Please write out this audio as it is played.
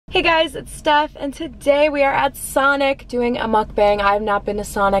Hey guys, it's Steph, and today we are at Sonic doing a mukbang. I have not been to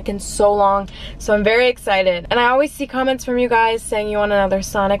Sonic in so long, so I'm very excited. And I always see comments from you guys saying you want another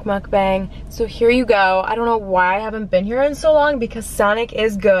Sonic mukbang, so here you go. I don't know why I haven't been here in so long because Sonic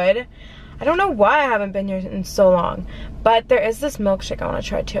is good. I don't know why I haven't been here in so long, but there is this milkshake I want to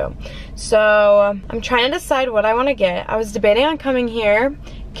try too. So I'm trying to decide what I want to get. I was debating on coming here,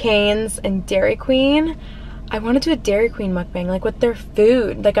 Cane's and Dairy Queen. I want to do a Dairy Queen mukbang, like with their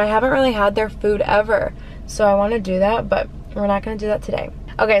food. Like I haven't really had their food ever. So I want to do that, but we're not going to do that today.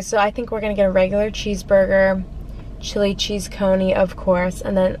 Okay, so I think we're going to get a regular cheeseburger, chili cheese coney, of course,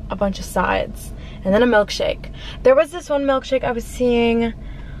 and then a bunch of sides. And then a milkshake. There was this one milkshake I was seeing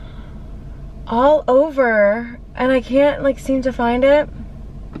all over, and I can't like seem to find it.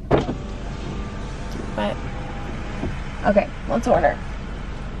 But, okay, let's order.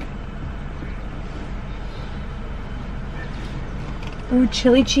 Ooh,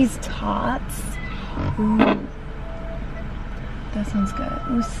 chili cheese tots. Ooh. That sounds good.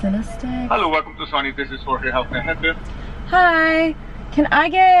 Ooh, Cinestick. Hello, welcome to Sonic. This is Jorge. How can I help you? Hi. Can I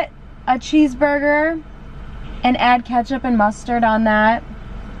get a cheeseburger and add ketchup and mustard on that?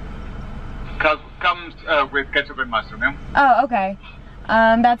 Comes with ketchup and mustard, ma'am. Oh, okay.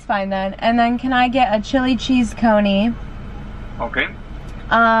 That's fine then. And then can I get a chili cheese coney? Okay.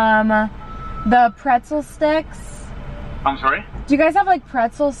 The pretzel sticks. I'm sorry? Do you guys have like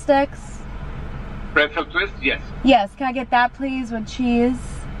pretzel sticks? Pretzel twist? Yes. Yes, can I get that please with cheese?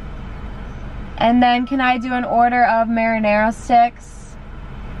 And then can I do an order of marinara sticks?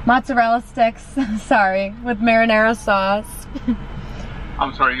 Mozzarella sticks, sorry, with marinara sauce.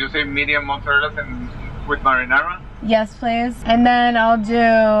 I'm sorry, you say medium mozzarella and with marinara? Yes, please. And then I'll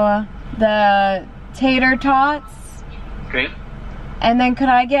do the tater tots. Okay. And then could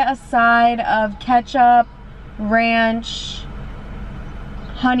I get a side of ketchup, ranch,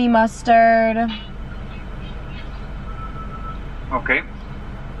 honey mustard. Okay.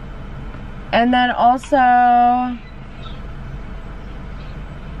 And then also,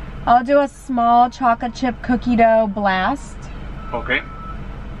 I'll do a small chocolate chip cookie dough blast. Okay.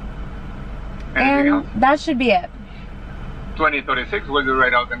 Anything else? That should be it. 2036, we'll do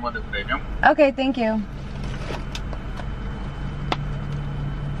right out and what is the ma'am? Okay, thank you.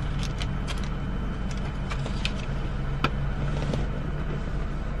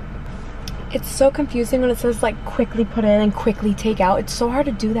 It's so confusing when it says like quickly put in and quickly take out. It's so hard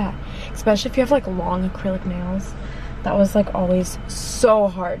to do that, especially if you have like long acrylic nails. That was like always so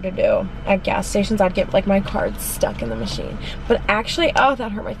hard to do. At gas stations, I'd get like my card stuck in the machine. But actually, oh,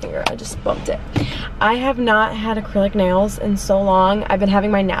 that hurt my finger. I just bumped it. I have not had acrylic nails in so long. I've been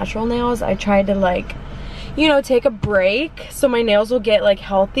having my natural nails. I tried to like, you know, take a break so my nails will get like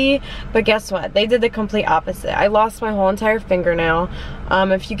healthy, but guess what? They did the complete opposite. I lost my whole entire fingernail.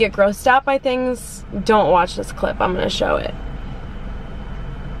 If you get grossed out by things, don't watch this clip. I'm gonna show it.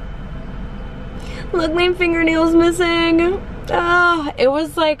 Look, my fingernail's missing. Oh, it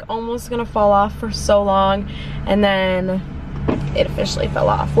was like almost gonna fall off for so long, and then it officially fell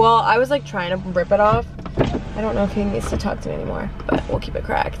off. Well, I was like trying to rip it off. I don't know if he needs to talk to me anymore, but we'll keep it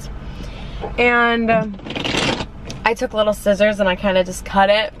cracked. And I took little scissors and I kind of just cut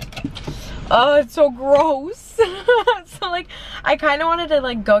it. Oh, it's so gross. So like, I kind of wanted to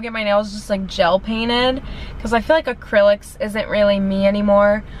like go get my nails just like gel painted because I feel like acrylics isn't really me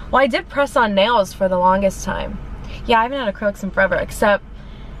anymore. Well, I did press on nails for the longest time. Yeah, I haven't had acrylics in forever except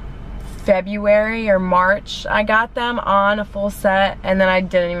February or March. I got them on a full set and then I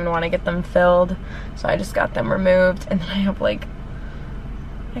didn't even want to get them filled. So I just got them removed, and then I have like,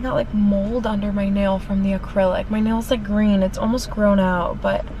 I got like mold under my nail from the acrylic. My nail's like green, it's almost grown out,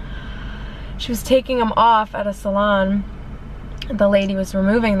 but she was taking them off at a salon. The lady was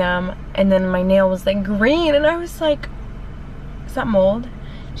removing them, and then my nail was like green, and I was like, is that mold?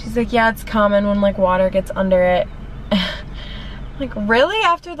 She's like, yeah, it's common when like water gets under it. Like, really?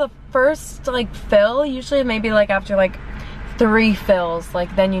 After the first like fill? Usually maybe like after like 3 fills,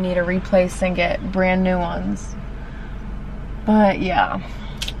 like then you need to replace and get brand new ones. But yeah,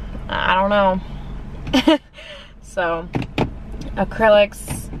 I don't know. So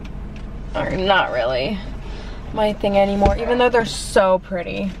acrylics are not really my thing anymore, even though they're so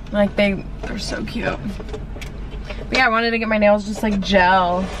pretty. Like they're so cute. But yeah, I wanted to get my nails just like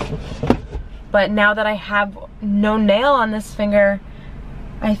gel, but now that I have no nail on this finger,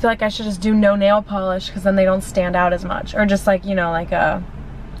 I feel like I should just do no nail polish because then they don't stand out as much, or just like, you know, like a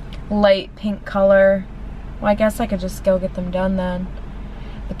light pink color. Well, I guess I could just go get them done then.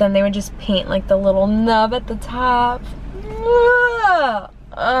 But then they would just paint like the little nub at the top.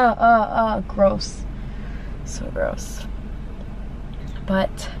 Gross. So gross.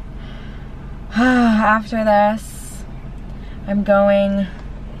 But After this, I'm going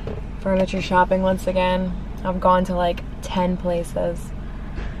furniture shopping once again. I've gone to like 10 places.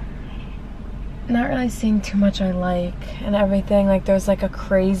 Not really seeing too much I like and everything. Like there's like a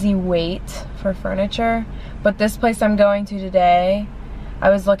crazy wait for furniture. But this place I'm going to today, I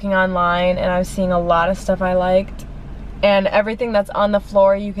was looking online and I was seeing a lot of stuff I liked. And everything that's on the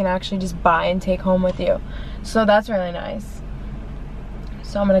floor you can actually just buy and take home with you. So that's really nice.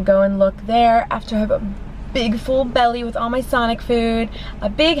 So I'm gonna go and look there after I have a big full belly with all my Sonic food. A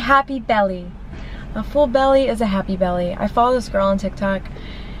big happy belly. A full belly is a happy belly. I follow this girl on TikTok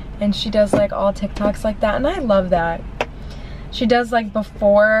and she does like all TikToks like that and I love that. She does like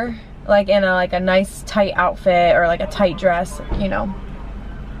before, like in a nice tight outfit or like a tight dress, you know.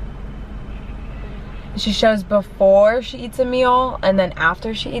 She shows before she eats a meal and then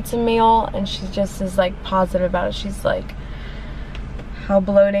after she eats a meal, and she just is like positive about it. She's like, how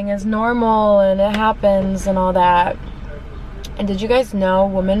bloating is normal and it happens and all that. And did you guys know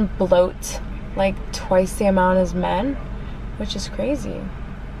women bloat like twice the amount as men? Which is crazy.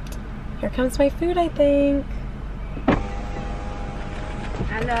 Here comes my food, I think.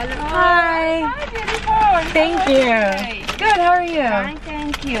 Hello, hello. Hi. Hi, beautiful. Thank you. Good, how are you? Fine,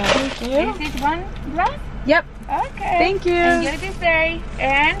 thank you. Thank you. This is one glass? Yep. Okay. Thank you. Enjoy this day.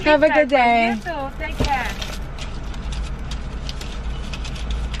 And Have a good day. You too. Take care.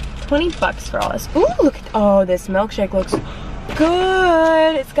 20 bucks for all this. Ooh, look at, oh, this milkshake looks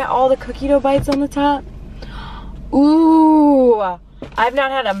good. It's got all the cookie dough bites on the top. Ooh, I've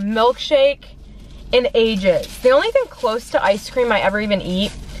not had a milkshake in ages. The only thing close to ice cream I ever even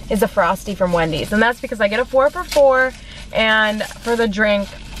eat is a Frosty from Wendy's. And that's because I get a 4 for $4, and for the drink,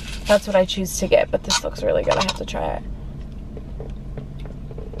 that's what I choose to get. But this looks really good. I have to try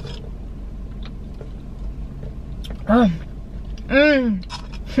it.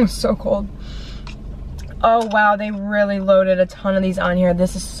 It's so cold. Oh wow, they really loaded a ton of these on here.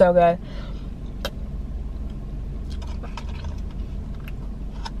 This is so good.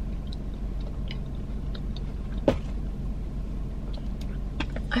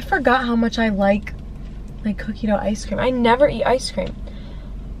 I forgot how much I like cookie dough ice cream. I never eat ice cream,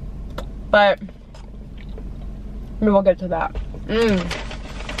 but we'll get to that.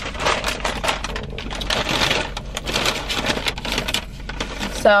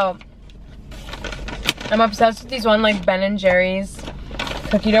 So I'm obsessed with these one like Ben & Jerry's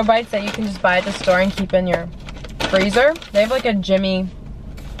cookie dough bites that you can just buy at the store and keep in your freezer. They have like a Jimmy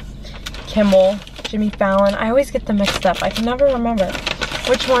Kimmel, Jimmy Fallon. I always get them mixed up. I can never remember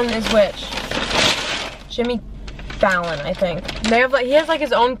which one is which. Jimmy Fallon, I think. They have like, he has like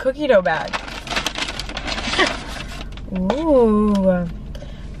his own cookie dough bag. Ooh.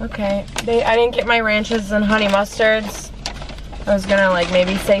 Okay. I didn't get my ranches and honey mustards. I was gonna like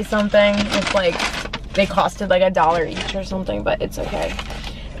maybe say something if like they costed like $1 each or something, but it's okay.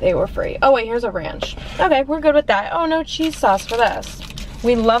 They were free. Oh wait, here's a ranch. Okay, we're good with that. Oh, no cheese sauce for this.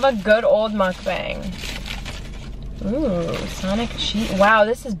 We love a good old mukbang. Ooh, Sonic cheese. Wow,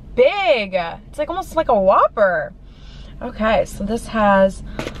 this is big. It's like almost like a Whopper. Okay, so this has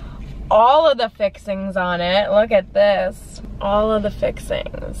all of the fixings on it. Look at this. All of the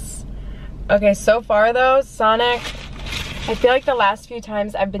fixings. Okay, so far though, Sonic, I feel like the last few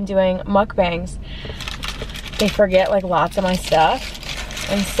times I've been doing mukbangs, they forget like lots of my stuff.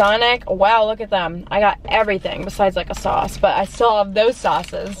 And Sonic, wow, look at them. I got everything besides like a sauce, but I still have those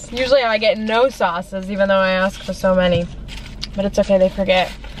sauces. Usually I get no sauces even though I ask for so many. But it's okay, they forget.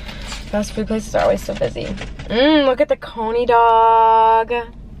 Fast food places are always so busy. Look at the Coney dog. I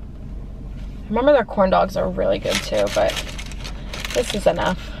remember their corn dogs are really good too, but this is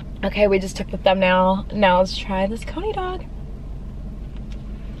enough. Okay, we just took the thumbnail. Now let's try this Coney dog.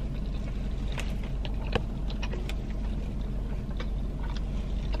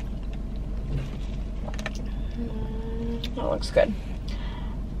 That looks good.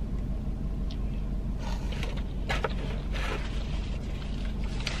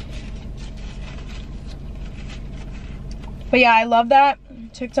 But yeah, I love that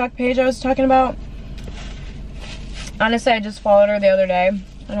TikTok page I was talking about. Honestly, I just followed her the other day.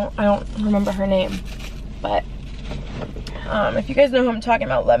 I don't remember her name, but if you guys know who I'm talking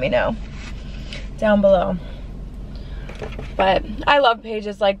about, let me know down below. But I love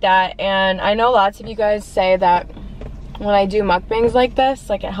pages like that, and I know lots of you guys say that when I do mukbangs like this,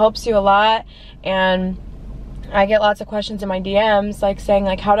 like it helps you a lot, and I get lots of questions in my DMs like saying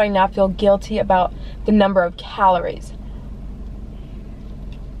like, how do I not feel guilty about the number of calories?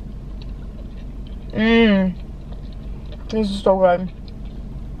 This is so good.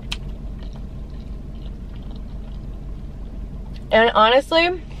 And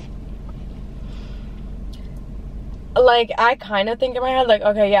honestly, like, I kind of think in my head, like,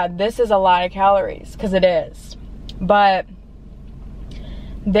 okay, yeah, this is a lot of calories, because it is. But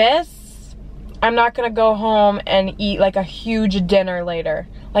this, I'm not gonna go home and eat like a huge dinner later.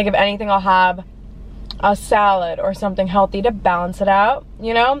 Like, if anything, I'll have a salad or something healthy to balance it out,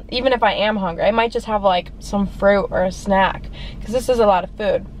 you know? Even if I am hungry, I might just have like some fruit or a snack, because this is a lot of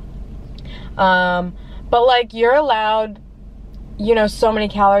food. But like, you're allowed, you know, so many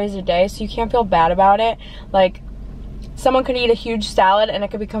calories a day, so you can't feel bad about it. Like, someone could eat a huge salad and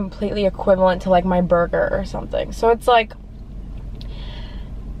it could be completely equivalent to like my burger or something. So it's like,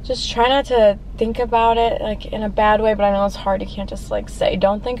 just try not to think about it like in a bad way, but I know it's hard. You can't just like say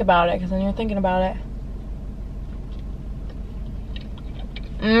don't think about it, because then you're thinking about it.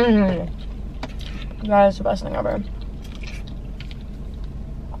 That is the best thing ever.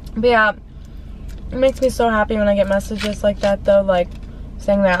 But yeah, it makes me so happy when I get messages like that though, like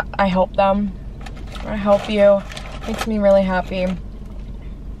saying that I help them or I help you. Makes me really happy.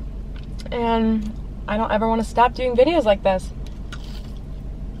 And I don't ever want to stop doing videos like this.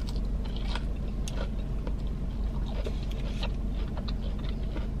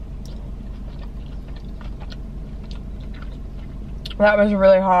 That was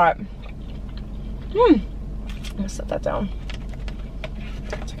really hot. I'm gonna set that down.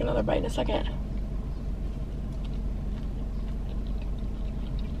 Take another bite in a second.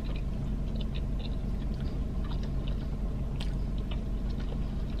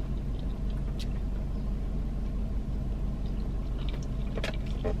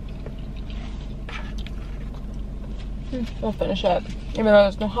 We'll finish it, even though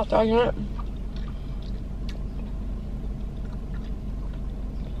there's no hot dog in it.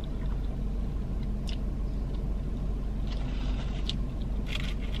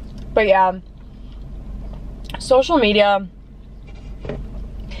 But yeah, social media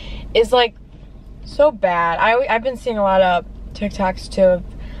is like so bad. I've been seeing a lot of TikToks too, of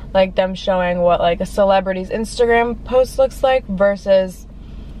like them showing what like a celebrity's Instagram post looks like versus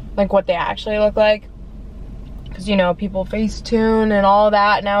like what they actually look like. Because, you know, people Facetune and all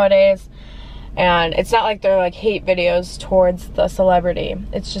that nowadays. And it's not like they're like hate videos towards the celebrity.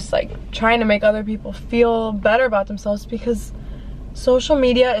 It's just like trying to make other people feel better about themselves, because social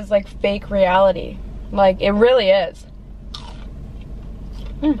media is like fake reality. Like, it really is.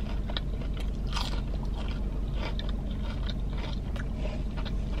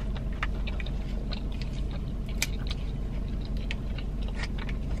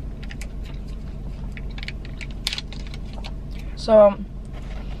 So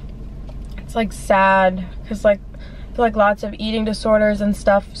it's like sad, because like I feel like lots of eating disorders and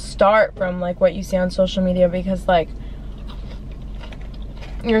stuff start from like what you see on social media, because like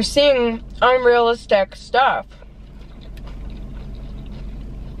you're seeing unrealistic stuff.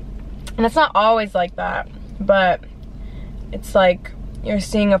 And it's not always like that, but it's like you're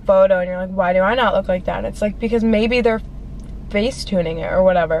seeing a photo and you're like, why do I not look like that? And it's like, because maybe they're face tuning it or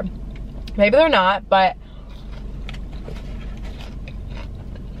whatever. Maybe they're not, but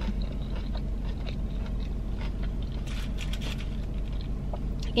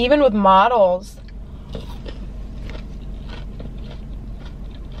even with models,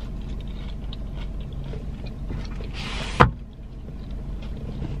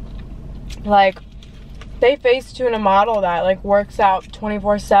 like they Facetune a model that like works out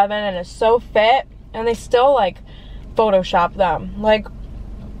 24/7 and is so fit, and they still like Photoshop them. Like,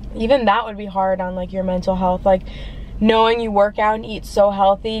 even that would be hard on like your mental health, like knowing you work out and eat so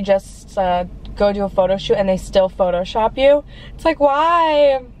healthy just go do a photo shoot and they still Photoshop you. It's like,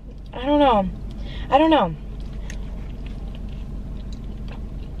 why? I don't know.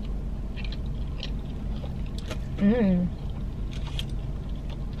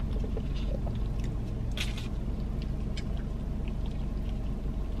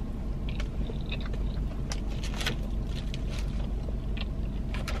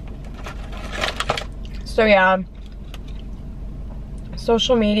 So yeah,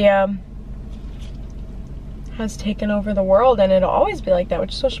 social media has taken over the world, and it'll always be like that,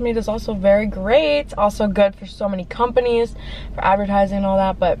 which social media is also very great. It's also good for so many companies, for advertising and all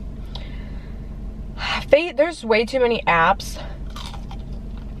that, but there's way too many apps.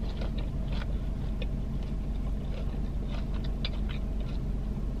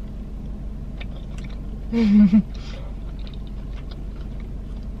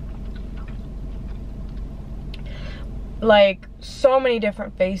 Like, so many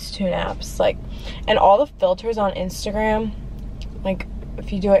different Facetune apps, like, and all the filters on Instagram, like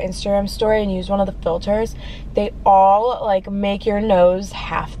if you do an Instagram story and use one of the filters, they all like make your nose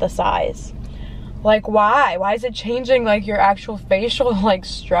half the size. Like, why is it changing like your actual facial like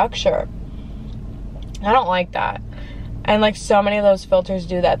structure? I don't like that. And like so many of those filters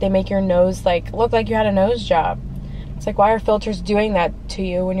do that. They make your nose like look like you had a nose job. It's like, why are filters doing that to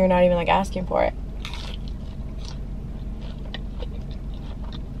you when you're not even like asking for it?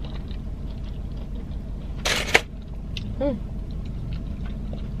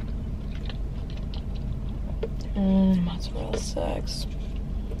 Mozzarella sticks.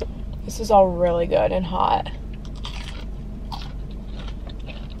 This is all really good and hot.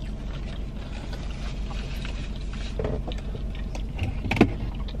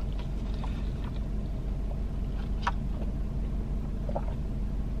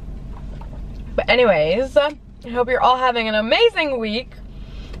 But anyways, I hope you're all having an amazing week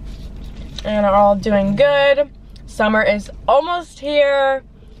and are all doing good. Summer is almost here.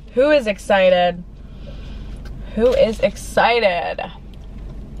 Who is excited? Who is excited?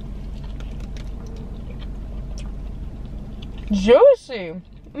 Juicy.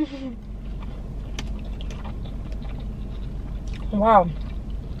 Wow.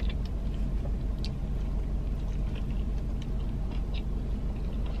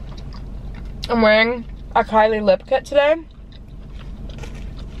 I'm wearing a Kylie lip kit today.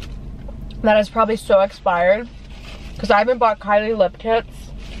 That is probably so expired. Because I haven't bought Kylie lip kits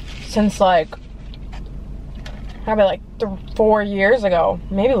since like probably like 4 years ago.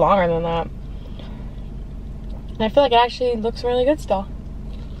 Maybe longer than that. And I feel like it actually looks really good still.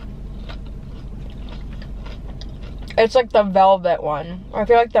 It's like the velvet one. I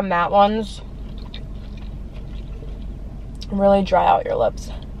feel like the matte ones really dry out your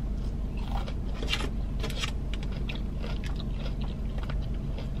lips.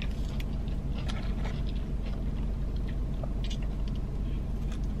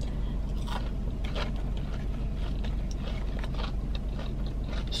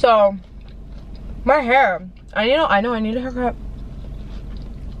 So, my hair, I know I need a haircut.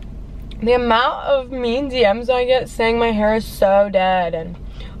 The amount of mean DMs I get saying my hair is so dead and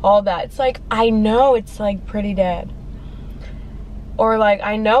all that. It's like, I know it's like pretty dead. Or like,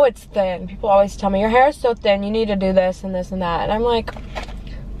 I know it's thin. People always tell me, your hair is so thin, you need to do this and this and that. And I'm like,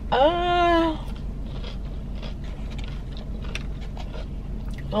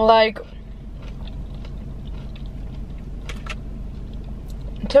 like,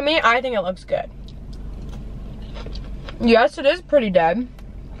 to me, I think it looks good. Yes, it is pretty dead.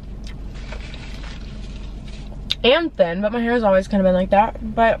 And thin, but my hair's always kind of been like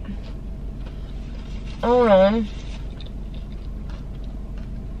that. But, I don't know.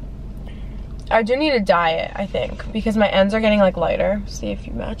 I do need to dye it, I think, because my ends are getting like lighter. See if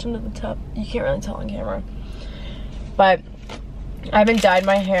you match them to the top. You can't really tell on camera. But, I haven't dyed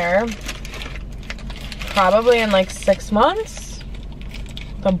my hair probably in like 6 months.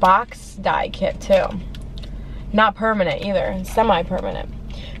 The box dye kit too. Not permanent either, semi-permanent.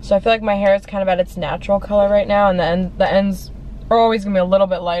 So I feel like my hair is kind of at its natural color right now, and the ends are always gonna be a little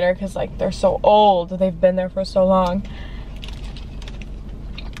bit lighter because like they're so old, they've been there for so long.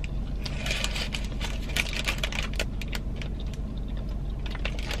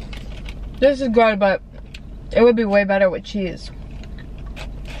 This is good, but it would be way better with cheese.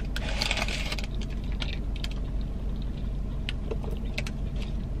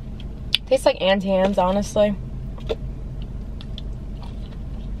 Tastes like Auntie Anne's, honestly.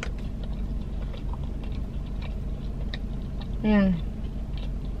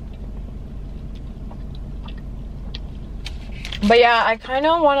 But yeah, I kind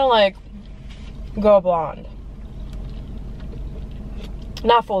of want to like go blonde.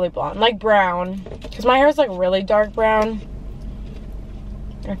 Not fully blonde, like brown. Because my hair is like really dark brown.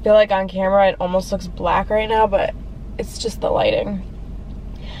 I feel like on camera it almost looks black right now, but it's just the lighting.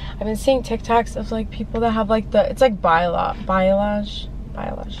 I've been seeing TikToks of like people that have like it's like balayage.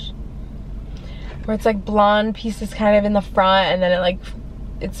 Where it's like blonde pieces kind of in the front, and then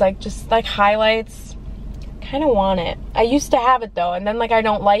it's like just like highlights. Kind of want it. I used to have it though, and then like I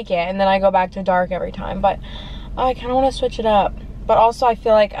don't like it, and then I go back to dark every time. But I kind of want to switch it up. But also I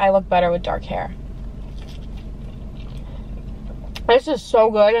feel like I look better with dark hair. This is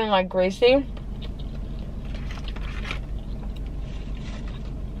so good and like greasy.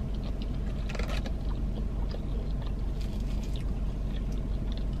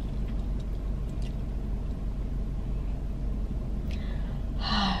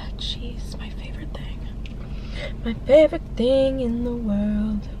 Cheese, my favorite thing. My favorite thing in the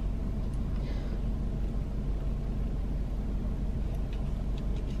world.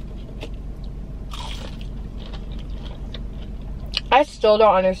 I still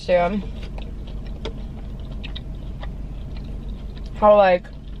don't understand how like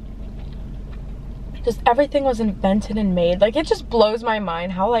just everything was invented and made. Like it just blows my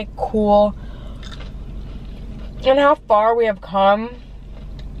mind how like cool And how far we have come,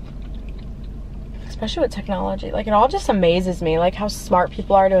 especially with technology. Like, it all just amazes me, like how smart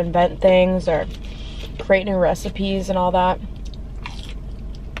people are to invent things or create new recipes and all that.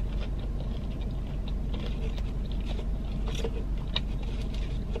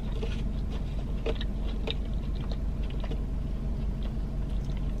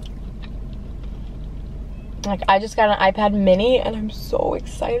 Like, I just got an iPad mini and I'm so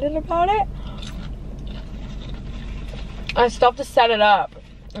excited about it. I still have to set it up.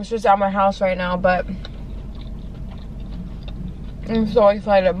 It's just at my house right now, but I'm so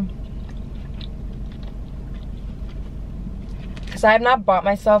excited. Because I have not bought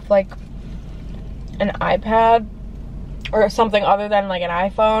myself like an iPad or something other than like an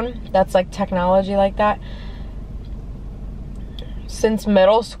iPhone that's like technology like that since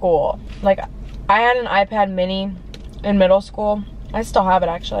middle school. Like, I had an iPad mini in middle school. I still have it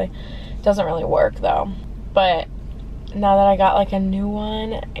actually. It doesn't really work though. But now that I got like a new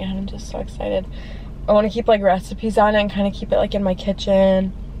one, and I'm just so excited. I want to keep like recipes on it and kind of keep it like in my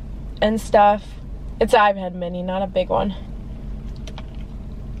kitchen and stuff. It's an iPad mini, not a big one.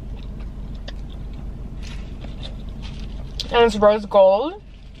 And it's rose gold.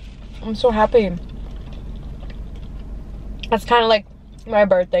 I'm so happy. That's kind of like my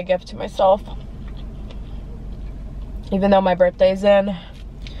birthday gift to myself. Even though my birthday's in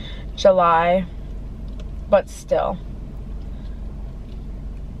July, but still.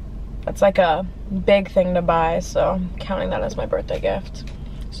 That's like a big thing to buy, so I'm counting that as my birthday gift.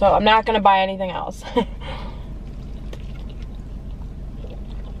 So I'm not gonna buy anything else.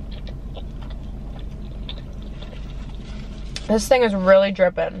 This thing is really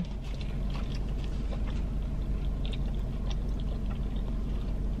dripping.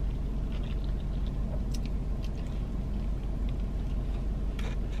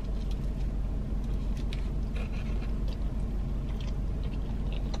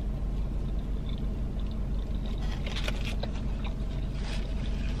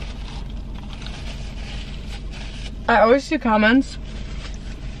 I always see comments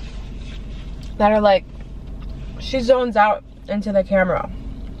that are like, she zones out into the camera.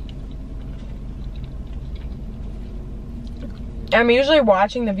 I'm usually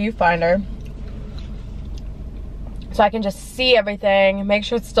watching the viewfinder so I can just see everything, make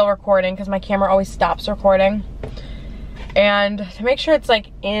sure it's still recording because my camera always stops recording, and to make sure it's like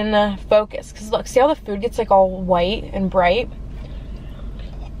in focus. Because look, see how the food gets like all white and bright?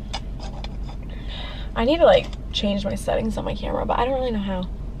 I need to like change my settings on my camera, but I don't really know how.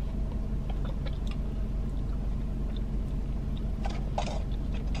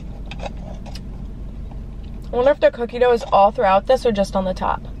 I wonder if the cookie dough is all throughout this or just on the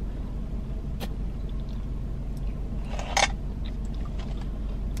top.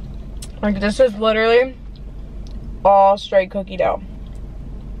 Like, this is literally all straight cookie dough.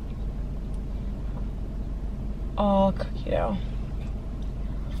 All cookie dough.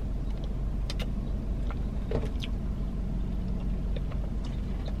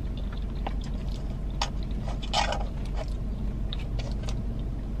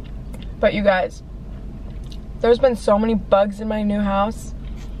 But you guys, there's been so many bugs in my new house.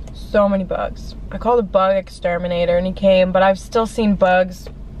 So many bugs. I called a bug exterminator and he came, but I've still seen bugs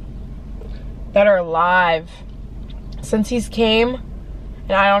that are alive since he's came.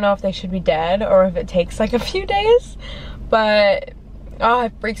 And I don't know if they should be dead or if it takes like a few days. But, oh,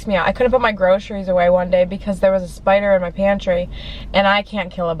 it freaks me out. I couldn't put my groceries away one day because there was a spider in my pantry. And I can't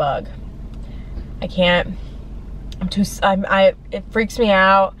kill a bug. I can't. It freaks me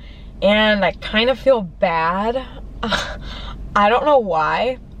out. And I kind of feel bad. I don't know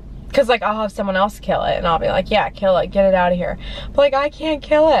why. Because, like, I'll have someone else kill it. And I'll be like, yeah, kill it. Get it out of here. But, like, I can't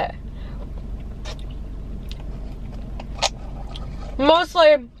kill it.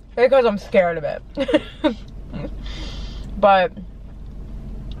 Mostly because I'm scared of it. But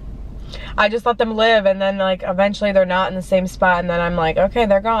I just let them live. And then, like, eventually they're not in the same spot. And then I'm like, okay,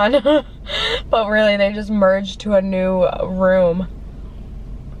 they're gone. But really, they just merged to a new room.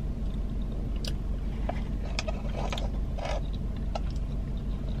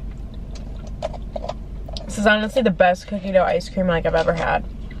 This is honestly the best cookie dough ice cream like I've ever had.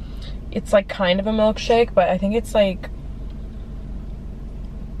 It's like kind of a milkshake, but I think it's like,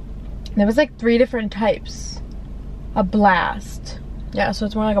 there was like 3 different types. A blast. Yeah, so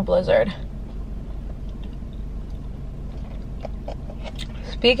it's more like a blizzard.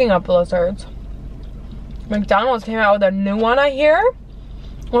 Speaking of blizzards, McDonald's came out with a new one, I hear,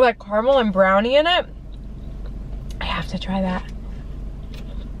 with like caramel and brownie in it. I have to try that.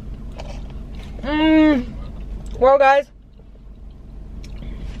 Well, guys,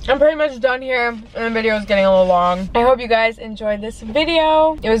 I'm pretty much done here, and the video is getting a little long. I hope you guys enjoyed this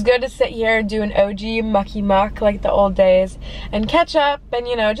video. It was good to sit here and do an OG mucky muck like the old days and catch up and,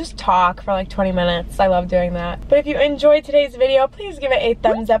 you know, just talk for like 20 minutes. I love doing that. But if you enjoyed today's video, please give it a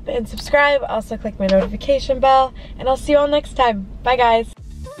thumbs up and subscribe. Also click my notification bell, and I'll see you all next time. Bye guys.